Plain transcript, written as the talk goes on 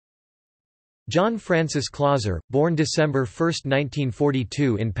John Francis Clauser, born December 1,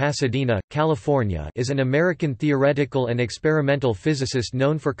 1942 in Pasadena, California, is an American theoretical and experimental physicist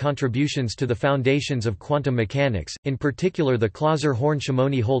known for contributions to the foundations of quantum mechanics, in particular the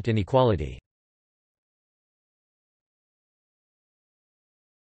Clauser-Horn-Shimoni-Holt inequality.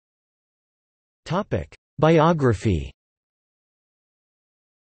 Biography.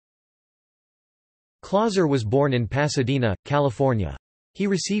 Clauser was born in Pasadena, California. He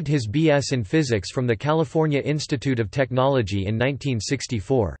received his B.S. in physics from the California Institute of Technology in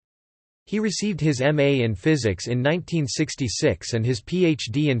 1964. He received his M.A. in physics in 1966 and his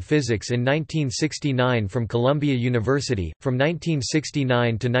Ph.D. in physics in 1969 from Columbia University. From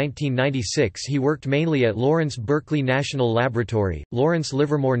 1969 to 1996, he worked mainly at Lawrence Berkeley National Laboratory, Lawrence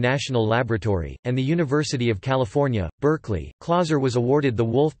Livermore National Laboratory, and the University of California, Berkeley. Clauser was awarded the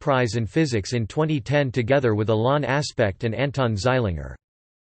Wolf Prize in Physics in 2010 together with Alain Aspect and Anton Zeilinger.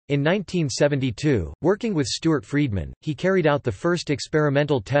 In 1972, working with Stuart Friedman, he carried out the first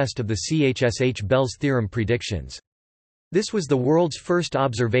experimental test of the CHSH-Bell's theorem predictions. This was the world's first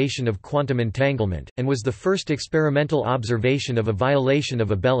observation of quantum entanglement, and was the first experimental observation of a violation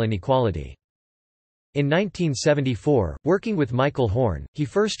of a Bell inequality. In 1974, working with Michael Horn, he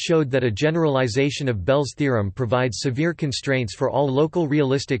first showed that a generalization of Bell's theorem provides severe constraints for all local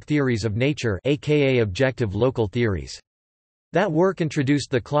realistic theories of nature, aka objective local theories. That work introduced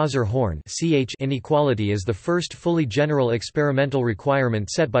the Clauser-Horn inequality as the first fully general experimental requirement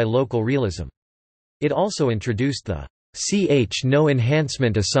set by local realism. It also introduced the no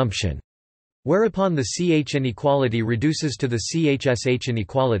enhancement assumption, whereupon the CH inequality reduces to the CHSH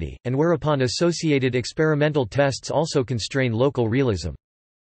inequality, and whereupon associated experimental tests also constrain local realism.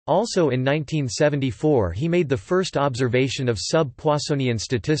 Also in 1974 he made the first observation of sub-Poissonian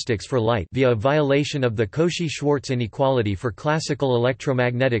statistics for light via a violation of the Cauchy-Schwarz inequality for classical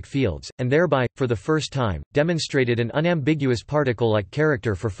electromagnetic fields, and thereby, for the first time, demonstrated an unambiguous particle-like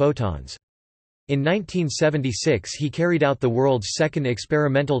character for photons. In 1976 he carried out the world's second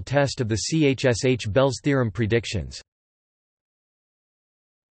experimental test of the CHSH-Bell's theorem predictions.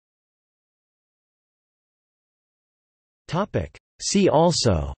 See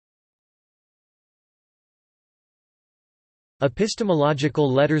also: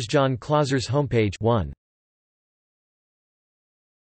 Epistemological letters, John Clauser's homepage 1.